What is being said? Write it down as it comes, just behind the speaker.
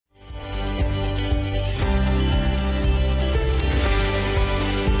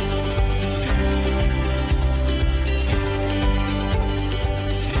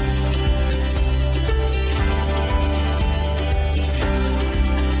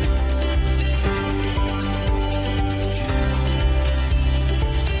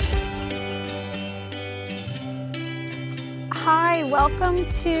welcome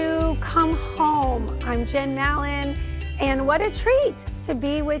to Come Home. I'm Jen Mallan, and what a treat to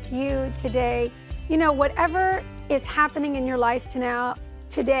be with you today. You know, whatever is happening in your life tonight,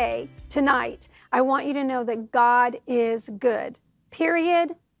 I want you to know that God is good.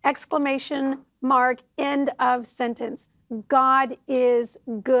 Period, exclamation mark, end of sentence. God is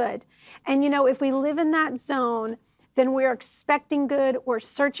good. And you know, if we live in that zone, then we're expecting good, we're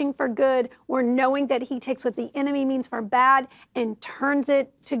searching for good, we're knowing that He takes what the enemy means for bad and turns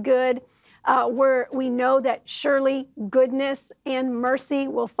it to good. We know that surely goodness and mercy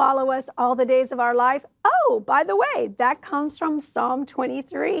will follow us all the days of our life. Oh, by the way, that comes from Psalm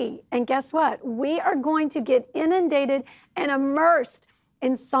 23. And guess what? We are going to get inundated and immersed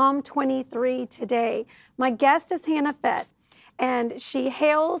in Psalm 23 today. My guest is Hanna Fett, and she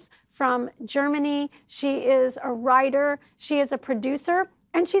hails from Germany. She is a writer, she is a producer,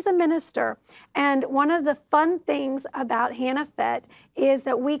 and she's a minister. And one of the fun things about Hanna Fett is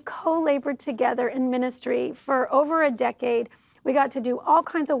that we co-labored together in ministry for over a decade. We got to do all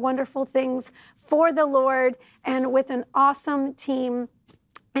kinds of wonderful things for the Lord and with an awesome team.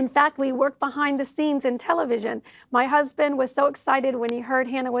 In fact, we worked behind the scenes in television. My husband was so excited when he heard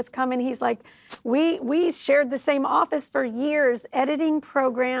Hanna was coming. He's like, we shared the same office for years, editing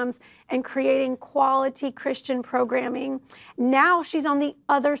programs and creating quality Christian programming. Now she's on the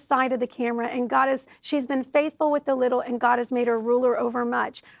other side of the camera, and she's been faithful with the little, and God has made her ruler over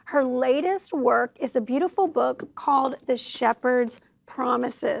much. Her latest work is a beautiful book called The Shepherd's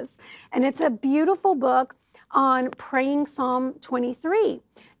Promises. And it's a beautiful book on praying Psalm 23.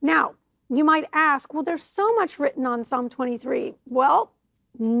 Now, you might ask, well, there's so much written on Psalm 23. Well,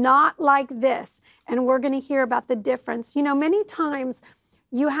 not like this. And we're going to hear about the difference. You know, many times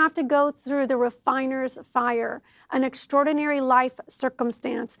you have to go through the refiner's fire, an extraordinary life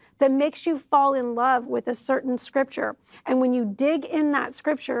circumstance that makes you fall in love with a certain scripture. And when you dig in that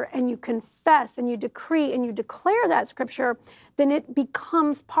scripture and you confess and you decree and you declare that scripture, then it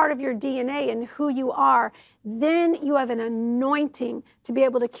becomes part of your DNA and who you are. Then you have an anointing to be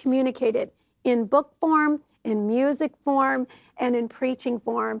able to communicate it in book form, in music form, and in preaching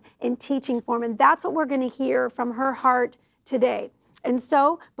form, in teaching form. And that's what we're going to hear from her heart today. And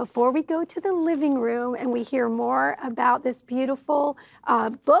so before we go to the living room and we hear more about this beautiful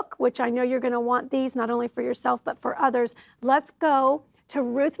book, which I know you're going to want these not only for yourself but for others, let's go to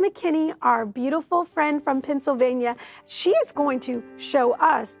Ruth McKinney, our beautiful friend from Pennsylvania. She is going to show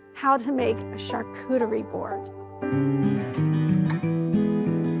us how to make a charcuterie board.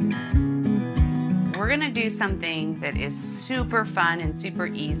 We're gonna do something that is super fun and super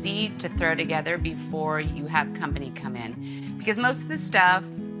easy to throw together before you have company come in. Because most of the stuff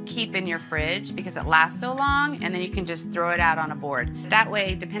keep in your fridge because it lasts so long, and then you can just throw it out on a board. That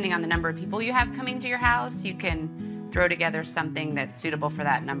way, depending on the number of people you have coming to your house, you can throw together something that's suitable for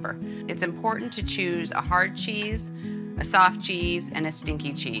that number. It's important to choose a hard cheese, a soft cheese, and a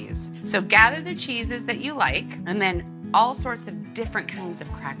stinky cheese. So gather the cheeses that you like, and then all sorts of different kinds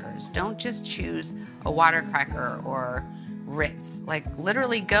of crackers. Don't just choose a water cracker or Ritz. Like,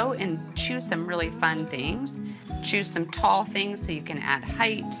 literally go and choose some really fun things. Choose some tall things so you can add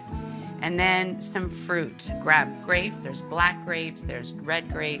height, and then some fruit. Grab grapes. There's black grapes, there's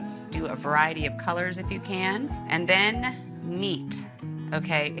red grapes. Do a variety of colors if you can. And then meat.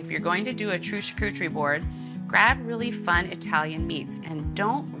 Okay, if you're going to do a true charcuterie board, grab really fun Italian meats and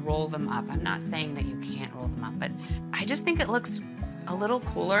don't roll them up. I'm not saying that you can't roll them up, but I just think it looks a little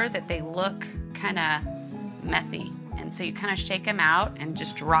cooler that they look kind of messy. And so you kind of shake them out and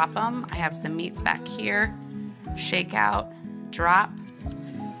just drop them. I have some meats back here. Shake out, drop.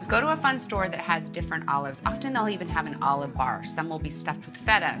 Go to a fun store that has different olives. Often they'll even have an olive bar. Some will be stuffed with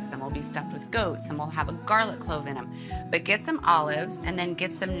feta, some will be stuffed with goat, some will have a garlic clove in them. But get some olives and then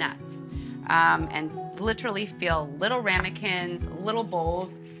get some nuts. And literally fill little ramekins, little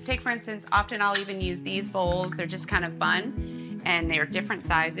bowls. Take, for instance, often I'll even use these bowls. They're just kind of fun, and they're different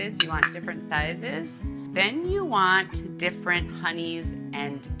sizes. You want different sizes. Then you want different honeys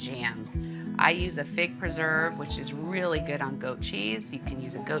and jams. I use a fig preserve, which is really good on goat cheese. You can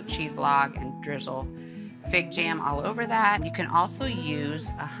use a goat cheese log and drizzle fig jam all over that. You can also use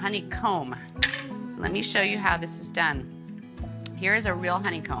a honeycomb. Let me show you how this is done. Here is a real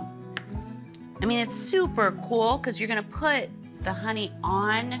honeycomb. I mean, it's super cool because you're gonna put the honey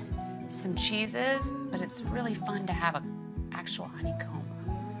on some cheeses, but it's really fun to have an actual honeycomb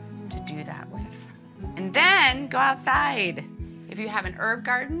to do that with. And then go outside. If you have an herb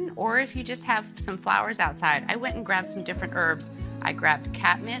garden or if you just have some flowers outside, I went and grabbed some different herbs. I grabbed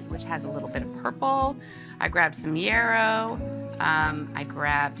catmint, which has a little bit of purple. I grabbed some yarrow. I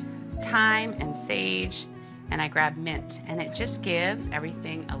grabbed thyme and sage. and I grab mint, and it just gives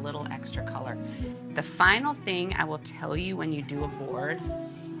everything a little extra color. The final thing I will tell you when you do a board,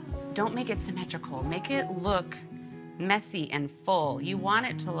 don't make it symmetrical. Make it look messy and full. You want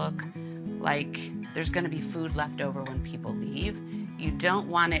it to look like there's going to be food left over when people leave. You don't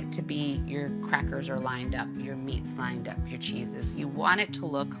want it to be your crackers are lined up, your meat's lined up, your cheeses. You want it to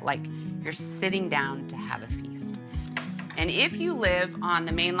look like you're sitting down to have a feast. And if you live on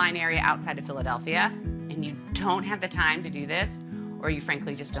the main line area outside of Philadelphia and you don't have the time to do this, or you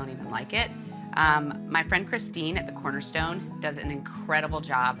frankly just don't even like it, my friend Christine at the Cornerstone does an incredible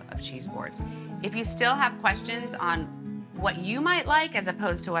job of cheese boards. If you still have questions on what you might like as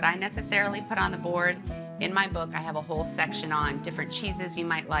opposed to what I necessarily put on the board, in my book, I have a whole section on different cheeses you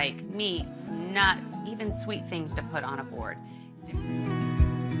might like, meats, nuts, even sweet things to put on a board.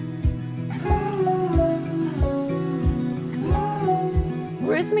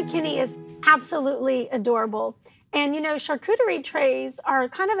 Ruth McKinney is absolutely adorable. And you know, charcuterie trays are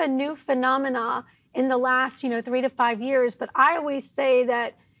kind of a new phenomena in the last, 3 to 5 years. But I always say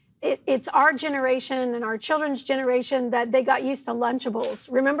that it's our generation and our children's generation that they got used to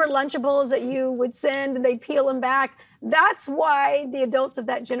Lunchables. Remember Lunchables that you would send and they'd peel them back? That's why the adults of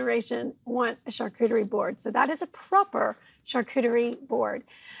that generation want a charcuterie board. So that is a proper charcuterie board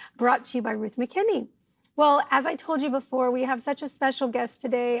brought to you by Ruth McKinney. Well, as I told you before, we have such a special guest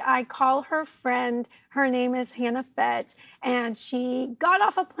today. I call her friend. Her name is Hanna Fett, and she got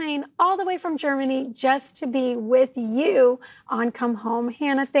off a plane all the way from Germany just to be with you on Come Home.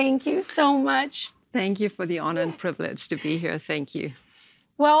 Hanna, thank you so much. Thank you for the honor and privilege to be here. Thank you.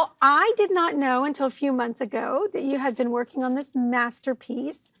 Well, I did not know until a few months ago that you had been working on this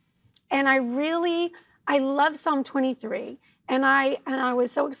masterpiece, and I love Psalm 23, and I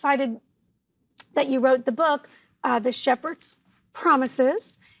was so excited that you wrote the book, The Shepherd's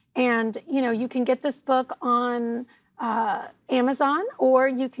Promises. And, you can get this book on Amazon, or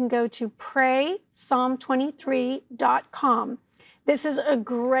you can go to praypsalm23.com. This is a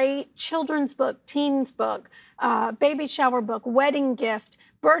great children's book, teens book, baby shower book, wedding gift,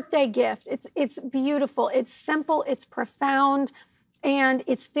 birthday gift. It's beautiful. It's simple. It's profound. And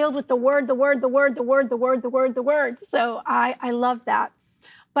it's filled with the word, the word, the word, the word, the word, the word, the word. So I love that.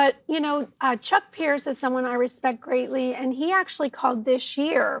 But, Chuck Pierce is someone I respect greatly, and he actually called this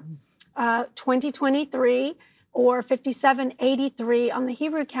year 2023, or 5783 on the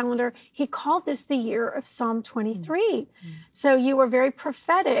Hebrew calendar. He called this the year of Psalm 23. So you were very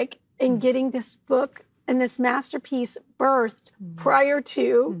prophetic in getting this book and this masterpiece birthed prior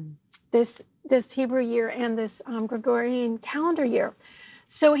to this Hebrew year and this Gregorian calendar year.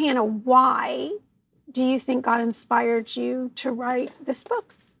 So, Hanna, why do you think God inspired you to write this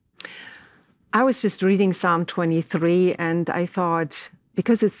book? I was just reading Psalm 23, and I thought,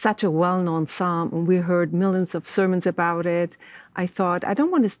 because it's such a well-known psalm, and we heard millions of sermons about it, I thought, I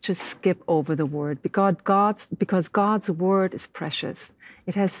don't want to just skip over the word, because God's word is precious.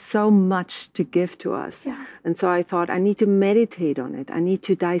 It has so much to give to us. Yeah. And so I thought, I need to meditate on it. I need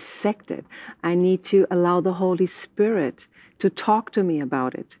to dissect it. I need to allow the Holy Spirit to talk to me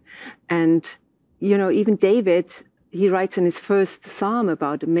about it. And, even David, he writes in his first psalm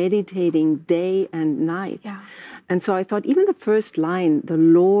about meditating day and night. Yeah. And so I thought, even the first line, the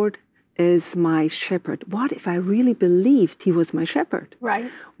Lord is my shepherd. What if I really believed he was my shepherd? Right.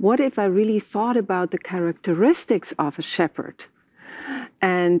 What if I really thought about the characteristics of a shepherd?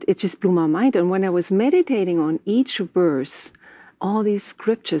 And it just blew my mind. And when I was meditating on each verse, all these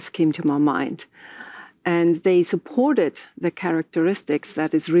scriptures came to my mind. And they supported the characteristics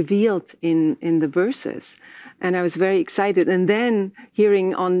that is revealed in the verses. And I was very excited. And then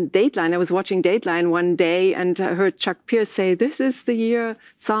hearing on Dateline, I was watching Dateline one day and I heard Chuck Pierce say, this is the year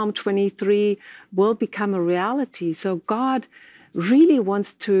Psalm 23 will become a reality. So God really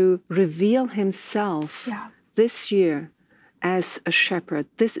wants to reveal himself this year as a shepherd.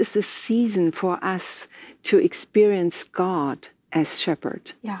 This is a season for us to experience God as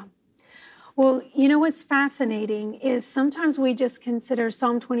shepherd. Yeah. Well, what's fascinating is sometimes we just consider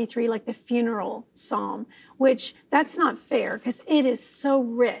Psalm 23 like the funeral psalm, which that's not fair because it is so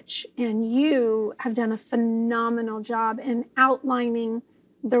rich. And you have done a phenomenal job in outlining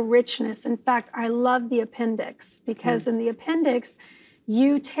the richness. In fact, I love the appendix because in the appendix,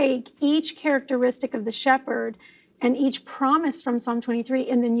 you take each characteristic of the shepherd and each promise from Psalm 23,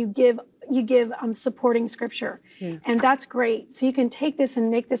 and then you give supporting scripture. Yeah. And that's great. So you can take this and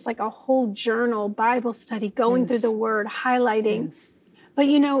make this like a whole journal, Bible study, going through the word, highlighting. But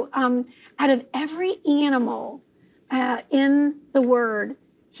out of every animal in the word,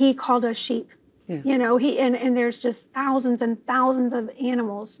 he called us sheep. Yeah. And there's just thousands and thousands of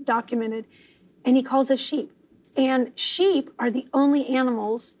animals documented, and he calls us sheep. And sheep are the only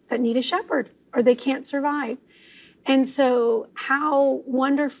animals that need a shepherd or they can't survive. And so how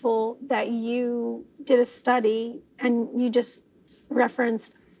wonderful that you did a study and you just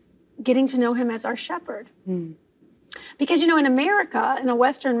referenced getting to know him as our shepherd. Because, in America, in a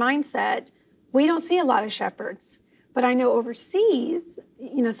Western mindset, we don't see a lot of shepherds. But I know overseas,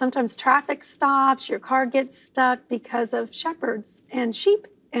 sometimes traffic stops, your car gets stuck because of shepherds and sheep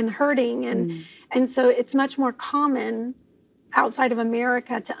and herding. And so it's much more common outside of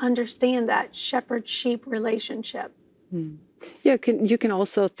America to understand that shepherd-sheep relationship. Yeah, you can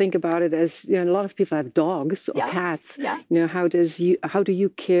also think about it as, a lot of people have dogs or cats. Yeah. How do you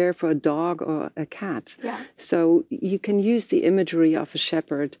care for a dog or a cat? Yeah. So you can use the imagery of a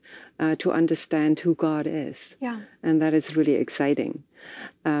shepherd to understand who God is. Yeah. And that is really exciting.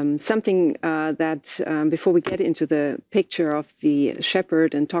 Something that, before we get into the picture of the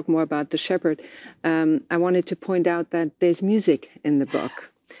shepherd and talk more about the shepherd, I wanted to point out that there's music in the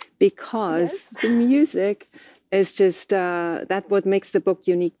book, because the music is just that what makes the book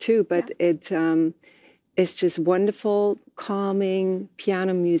unique too. But it's just wonderful, calming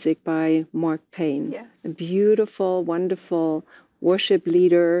piano music by Mark Payne. Yes. A beautiful, wonderful worship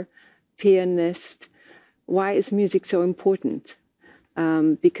leader, pianist. Why is music so important?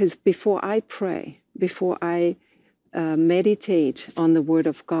 Because before I pray, before I meditate on the Word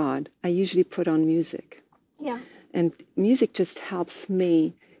of God, I usually put on music. Yeah. And music just helps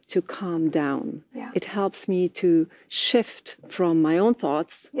me to calm down. Yeah. It helps me to shift from my own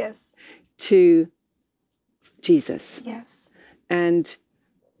thoughts to Jesus. Yes. And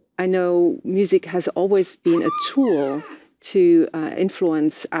I know music has always been a tool to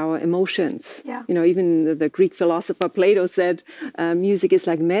influence our emotions. Yeah. Even the Greek philosopher Plato said music is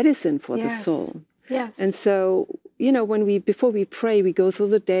like medicine for the soul. Yes. And so, before we pray, we go through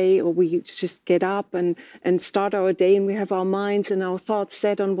the day, or we just get up and start our day, and we have our minds and our thoughts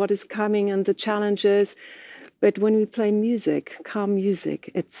set on what is coming and the challenges. But when we play music, calm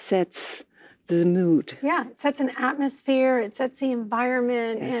music, it sets the mood. Yeah, it sets an atmosphere, it sets the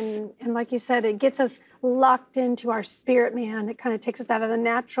environment, and like you said, it gets us locked into our spirit man. It kind of takes us out of the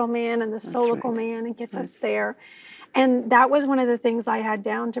natural man and the soulical man and gets us there. And that was one of the things I had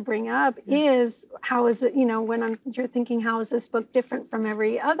down to bring up is how is it, when you're thinking, how is this book different from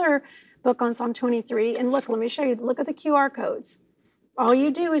every other book on Psalm 23? And look, let me show you, look at the QR codes. All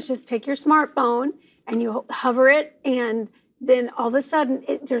you do is just take your smartphone and you hover it, and then all of a sudden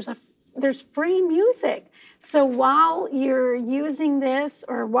there's free music. So while you're using this,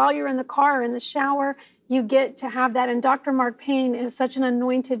 or while you're in the car or in the shower, you get to have that. And Dr. Mark Payne is such an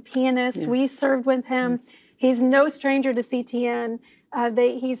anointed pianist. Yes. We served with him. Yes. He's no stranger to CTN.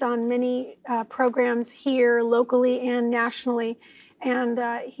 He's on many programs here locally and nationally. And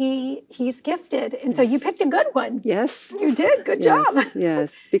he's gifted. And so you picked a good one. Yes. You did. Good job.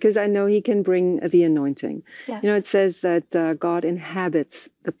 Yes, because I know he can bring the anointing. Yes. It says that God inhabits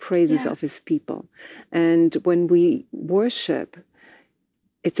the praises of his people. And when we worship,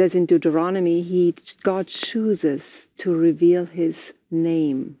 it says in Deuteronomy, God chooses to reveal his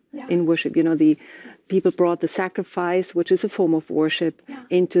name in worship. The people brought the sacrifice, which is a form of worship,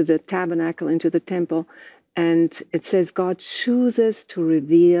 into the tabernacle, into the temple. And it says God chooses to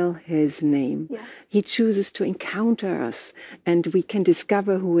reveal his name. Yeah. He chooses to encounter us, and we can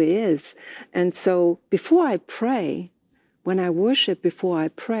discover who he is. And so before I pray, when I worship, before I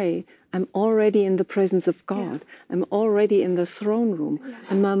pray, I'm already in the presence of God. Yeah. I'm already in the throne room. Yeah.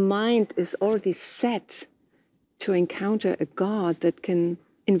 And my mind is already set to encounter a God that can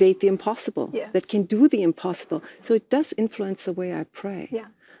invade the impossible, that can do the impossible. So it does influence the way I pray. Yeah.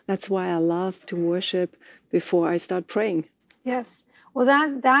 That's why I love to worship before I start praying. Yes. Well,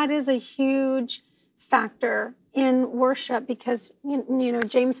 that is a huge factor in worship, because,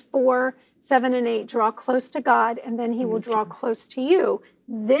 James 4:7-8, draw close to God, and then he will draw close to you.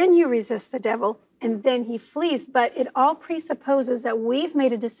 Then you resist the devil, and then he flees. But it all presupposes that we've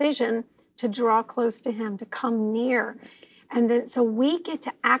made a decision to draw close to him, to come near. And then so we get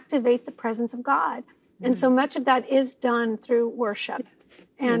to activate the presence of God. And so much of that is done through worship.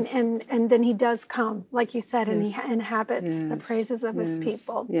 And then he does come, like you said, and he inhabits the praises of his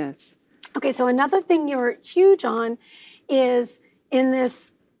people. Yes. Okay, so another thing you're huge on is in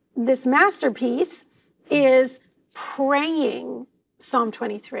this masterpiece is praying Psalm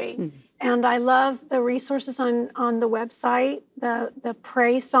 23. Mm-hmm. And I love the resources on the website, the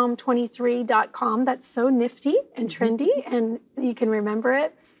praypsalm23.com. That's so nifty and trendy, and you can remember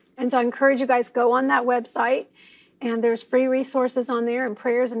it. And so I encourage you guys, go on that website. And there's free resources on there and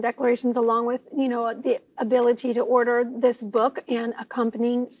prayers and declarations, along with, the ability to order this book and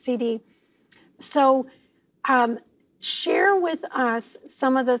accompanying CD. So Share with us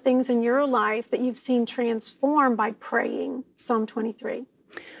some of the things in your life that you've seen transform by praying Psalm 23.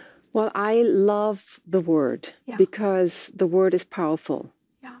 Well, I love the Word because the Word is powerful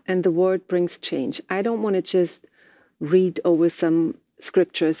and the Word brings change. I don't want to just read over some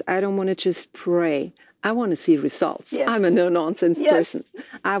scriptures. I don't want to just pray. I want to see results. Yes. I'm a no-nonsense person.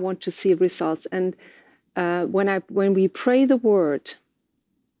 I want to see results. And when we pray the Word,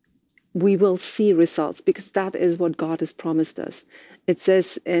 we will see results because that is what God has promised us. It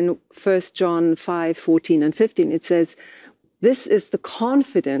says in 1 John 5:14 and 15, it says, this is the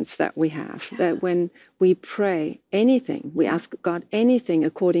confidence that we have, that when we pray anything, we ask God anything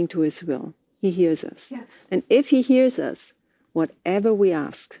according to his will, he hears us. Yes. And if he hears us, whatever we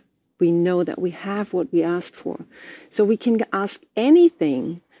ask, we know that we have what we asked for. So we can ask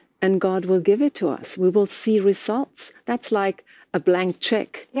anything and God will give it to us. We will see results. That's like a blank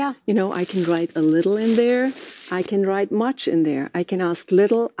check. Yeah. You know, I can write a little in there. I can write much in there. I can ask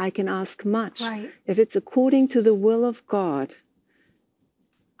little. I can ask much. Right. If it's according to the will of God,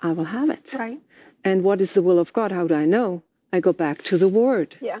 I will have it. Right. And what is the will of God? How do I know? I go back to the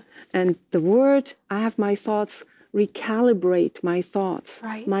Word. Yeah. And the Word, I have my thoughts, recalibrate my thoughts,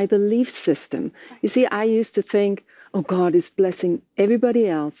 my belief system. You see, I used to think, oh, God is blessing everybody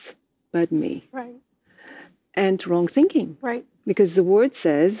else but me. Right. And wrong thinking. Right. Because the Word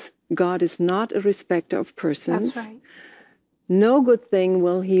says God is not a respecter of persons. That's right. No good thing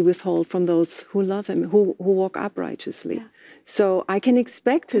will he withhold from those who love him, who walk uprightly. Yeah. So I can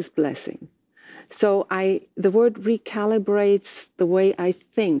expect his blessing. So the Word recalibrates the way I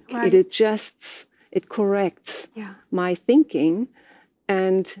think. Right. It adjusts, it corrects my thinking,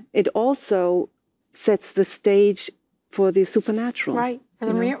 and it also sets the stage for the supernatural. Right. For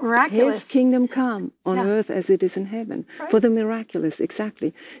the miraculous. His kingdom come on earth as it is in heaven. Right. For the miraculous,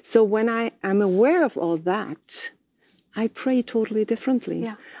 exactly. So when I am aware of all that, I pray totally differently.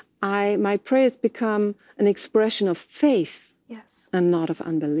 Yeah. My prayers become an expression of faith and not of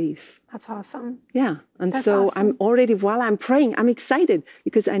unbelief. That's awesome. Yeah. And That's so awesome. I'm already, while I'm praying, I'm excited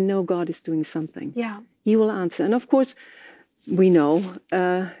because I know God is doing something. Yeah. He will answer. And of course, we know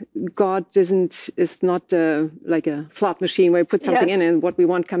God is not like a slot machine where we put something in and what we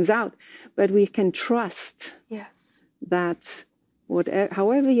want comes out. But we can trust that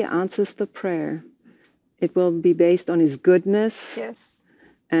however he answers the prayer, it will be based on his goodness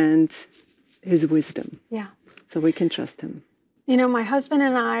and his wisdom. Yeah. So we can trust him. You know, my husband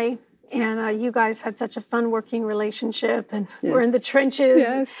and I, and you guys had such a fun working relationship, and we're in the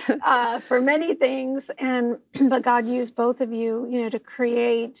trenches for many things. But God used both of you, you know, to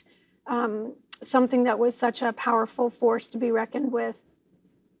create something that was such a powerful force to be reckoned with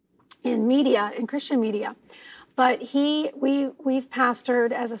in media, in Christian media. But we've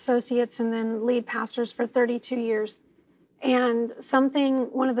pastored as associates and then lead pastors for 32 years. And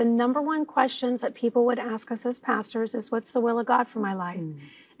one of the number one questions that people would ask us as pastors is, what's the will of God for my life?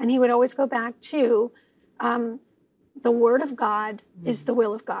 And he would always go back to the Word of God is the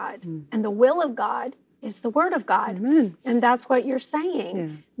will of God. And the will of God is the Word of God. Amen. And that's what you're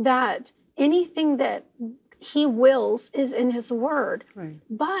saying, that anything that he wills is in his Word. Right.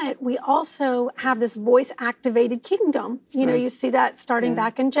 But we also have this voice-activated kingdom. You know, you see that starting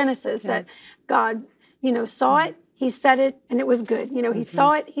back in Genesis, that God, you know, saw it, he said it, and it was good. You know, he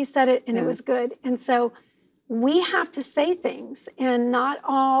saw it, he said it, and it was good. And so we have to say things, and not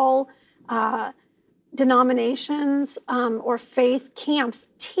all denominations or faith camps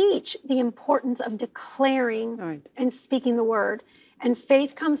teach the importance of declaring and speaking the word. And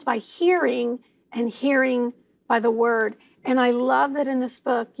faith comes by hearing, and hearing by the word. And I love that in this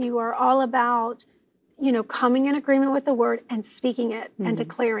book, you are all about, you know, coming in agreement with the word and speaking it and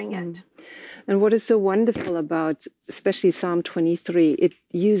declaring it. And what is so wonderful about, especially Psalm 23, it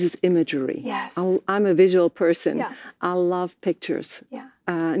uses imagery. Yes. I'm a visual person. Yeah. I love pictures. Yeah.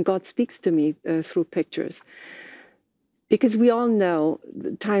 And God speaks to me through pictures. Because we all know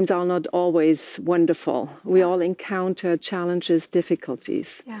times are not always wonderful. We all encounter challenges,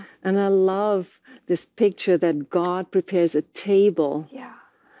 difficulties. Yeah. And I love this picture that God prepares a table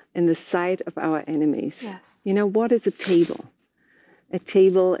in the sight of our enemies. Yes. You know, what is a table? A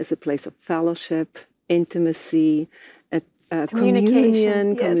table is a place of fellowship, intimacy,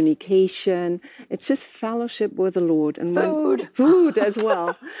 communion, communication. It's just fellowship with the Lord. And food as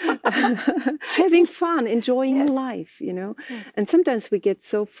well. Having fun, enjoying life, you know. Yes. And sometimes we get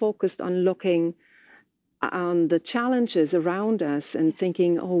so focused on looking on the challenges around us and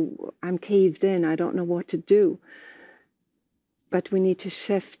thinking, oh, I'm caved in, I don't know what to do. But we need to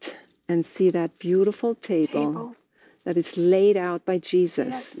shift and see that beautiful table that is laid out by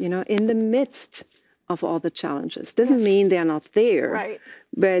Jesus, you know, in the midst of all the challenges. Doesn't mean they're not there, Right.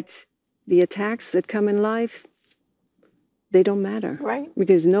 but the attacks that come in life, they don't matter. Right.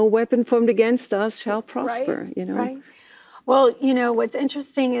 Because no weapon formed against us shall prosper, Right. you know. Right. Well, you know, what's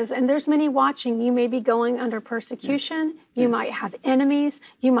interesting is, and there's many watching, you may be going under persecution, you might have enemies,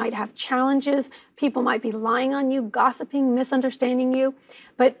 you might have challenges, people might be lying on you, gossiping, misunderstanding you.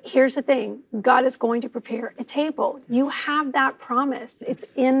 But here's the thing, God is going to prepare a table. You have that promise. It's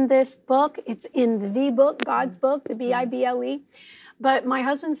in this book, it's in the book, God's book, the Bible. But my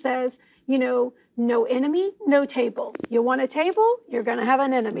husband says, you know, no enemy, no table. You want a table, you're going to have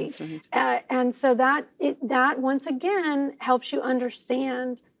an enemy. Right. And so that once again helps you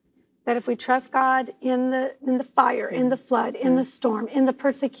understand that if we trust God in the fire, in the flood, in the storm, in the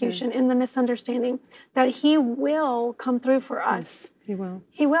persecution, in the misunderstanding, that He will come through for us. Yes, He will.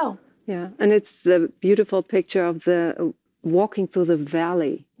 He will. Yeah, and it's the beautiful picture of the walking through the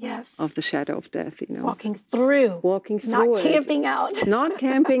valley of the shadow of death, you know. Walking through not camping out. Not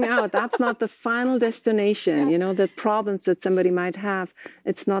camping out. That's not the final destination. You know, the problems that somebody might have,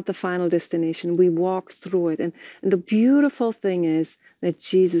 it's not the final destination. We walk through it. And the beautiful thing is that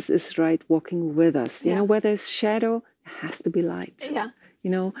Jesus is right walking with us. You know, where there's shadow, it has to be light. Yeah. You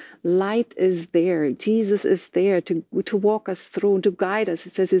know, light is there. Jesus is there to walk us through, to guide us.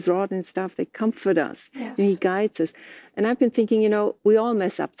 It says His rod and staff, they comfort us. Yes. And He guides us. And I've been thinking, you know, we all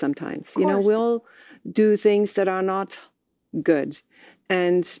mess up sometimes. You know, we all do things that are not good.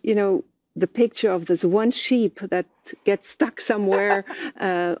 And, you know, the picture of this one sheep that gets stuck somewhere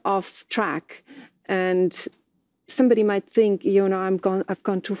off track. And somebody might think, you know, I've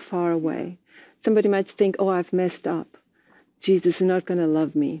gone too far away. Somebody might think, oh, I've messed up. Jesus is not going to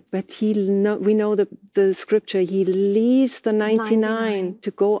love me. But we know the scripture, He leaves the 99 to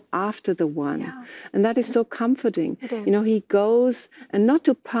go after the one. Yeah. And that is so comforting. It is. You know, He goes, and not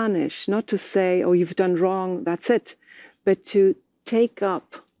to punish, not to say, oh, you've done wrong, that's it. But to take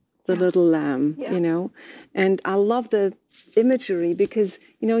up the little lamb, you know. And I love the imagery because,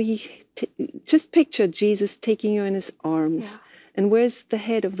 you know, just picture Jesus taking you in His arms. And where's the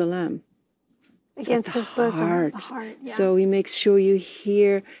head of the lamb? Against His bosom, the heart. Yeah. So He makes sure you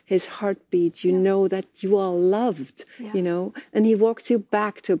hear His heartbeat. You know that you are loved, you know, and He walks you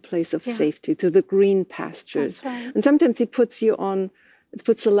back to a place of safety, to the green pastures. That's right. And sometimes He puts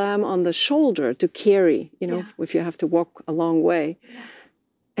the lamb on the shoulder to carry, you know, if you have to walk a long way. Yeah.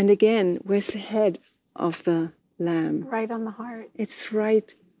 And again, where's the head of the lamb? Right on the heart. It's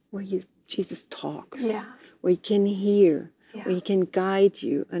right where Jesus talks, where you can hear. Where He can guide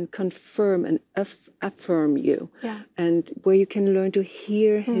you and confirm and affirm you, and where you can learn to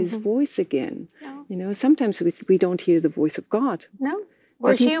hear His voice again. You know, sometimes we don't hear the voice of God. No,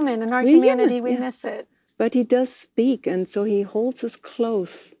 we're human. In our humanity, we miss it. But He does speak, and so He holds us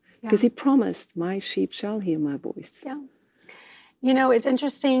close because He promised, "My sheep shall hear my voice." Yeah. You know, it's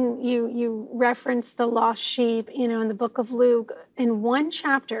interesting. You referenced the lost sheep. You know, in the book of Luke, in one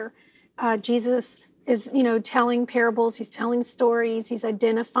chapter, Jesus is, you know, telling parables, He's telling stories, He's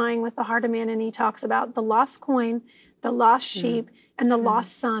identifying with the heart of man, and He talks about the lost coin, the lost sheep, and the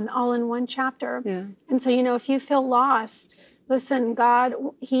lost son, all in one chapter. Yeah. And so, you know, if you feel lost, listen, God,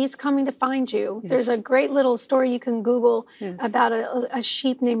 He's coming to find you. Yes. There's a great little story you can Google about a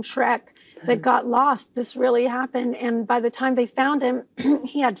sheep named Shrek that got lost. This really happened. And by the time they found him,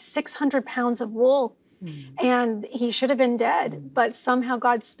 he had 600 pounds of wool. And he should have been dead, but somehow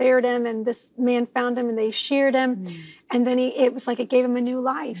God spared him, and this man found him, and they sheared him, and then it was like it gave him a new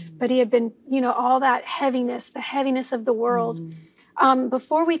life. But he had been, you know, all that heaviness, the heaviness of the world.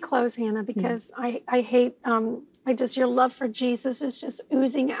 Before we close, Hanna, because I hate, your love for Jesus is just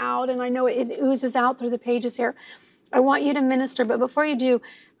oozing out, and I know it oozes out through the pages here. I want you to minister, but before you do,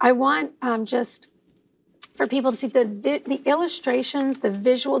 I want just for people to see the illustrations, the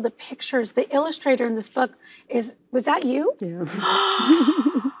visual, the pictures. The illustrator in this book was that you? Yeah.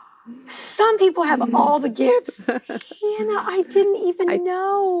 Some people have all the gifts. Hanna, I didn't even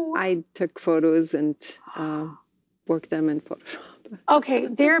know. I took photos and worked them in Photoshop. Okay,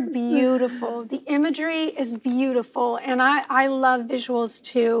 they're beautiful. The imagery is beautiful, and I love visuals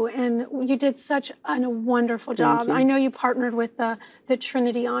too. And you did such a wonderful job. I know you partnered with the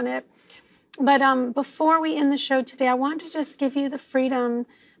Trinity on it. But before we end the show today, I want to just give you the freedom.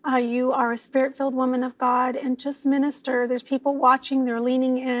 You are a Spirit-filled woman of God, and just minister. There's people watching, they're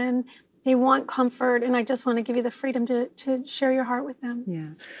leaning in, they want comfort, and I just want to give you the freedom to share your heart with them.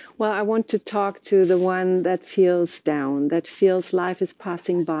 Yeah. Well, I want to talk to the one that feels down, that feels life is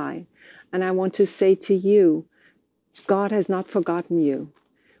passing by. And I want to say to you, God has not forgotten you.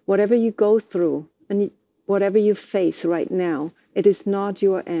 Whatever you go through and whatever you face right now, It is not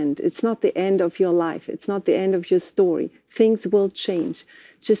your end. It's not the end of your life. It's not the end of your story. Things will change.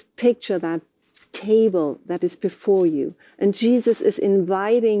 Just picture that table that is before you. And Jesus is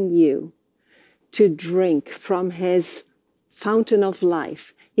inviting you to drink from his fountain of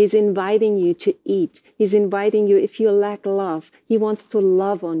life. He's inviting you to eat. He's inviting you, if you lack love, he wants to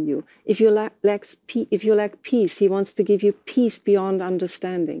love on you. If you lack peace, he wants to give you peace beyond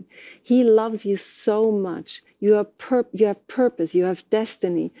understanding. He loves you so much. You have purpose, you have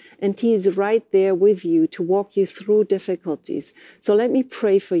destiny, and he is right there with you to walk you through difficulties. So let me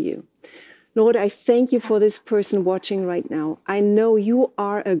pray for you. Lord, I thank you for this person watching right now. I know you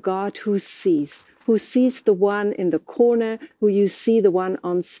are a God who sees the one in the corner, who you see the one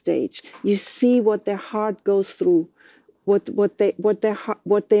on stage. You see what their heart goes through, what they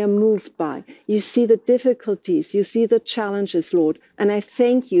are moved by. You see the difficulties, you see the challenges, Lord. And I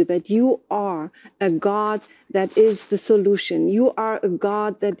thank you that you are a God that is the solution. You are a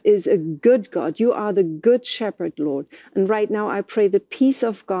God that is a good God. You are the good shepherd, Lord. And right now I pray the peace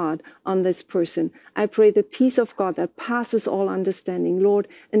of God on this person. I pray the peace of God that passes all understanding, Lord,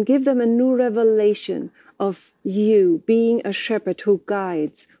 and give them a new revelation of you being a shepherd who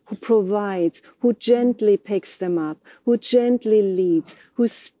guides, who provides, who gently picks them up, who gently leads, who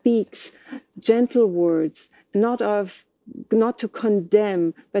speaks gentle words, not to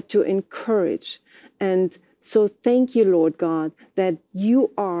condemn, but to encourage. And so thank you, Lord God, that you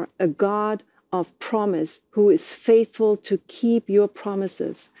are a God of promise who is faithful to keep your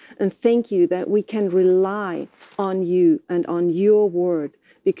promises. And thank you that we can rely on you and on your word,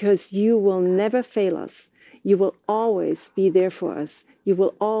 because you will never fail us. You will always be there for us. You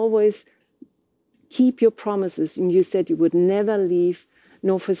will always keep your promises. And you said you would never leave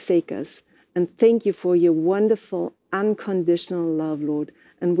nor forsake us. And thank you for your wonderful, unconditional love, Lord.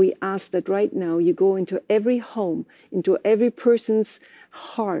 And we ask that right now you go into every home, into every person's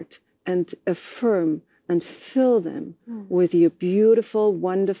heart, and affirm and fill them with your beautiful,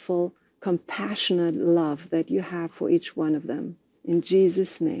 wonderful, compassionate love that you have for each one of them. In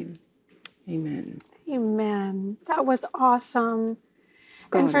Jesus' name, amen. Amen. That was awesome.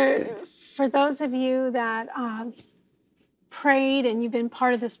 God And for those of you that prayed and you've been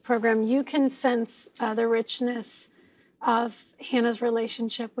part of this program, you can sense the richness of Hannah's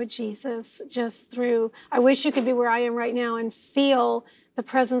relationship with Jesus just through, I wish you could be where I am right now and feel the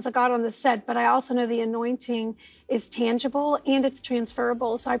presence of God on the set, but I also know the anointing is tangible and it's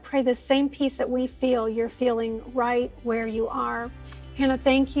transferable. So I pray the same peace that we feel, you're feeling right where you are. Hanna,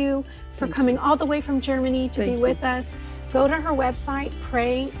 thank you for coming all the way from Germany to be with us. Go to her website,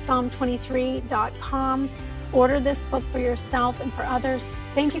 praypsalm23.com. Order this book for yourself and for others.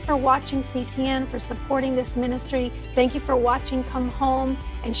 Thank you for watching CTN, for supporting this ministry. Thank you for watching Come Home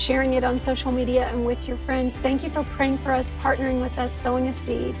and sharing it on social media and with your friends. Thank you for praying for us, partnering with us, sowing a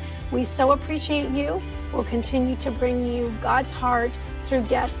seed. We so appreciate you. We'll continue to bring you God's heart through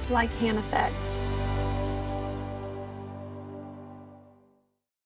guests like Hanna Fett.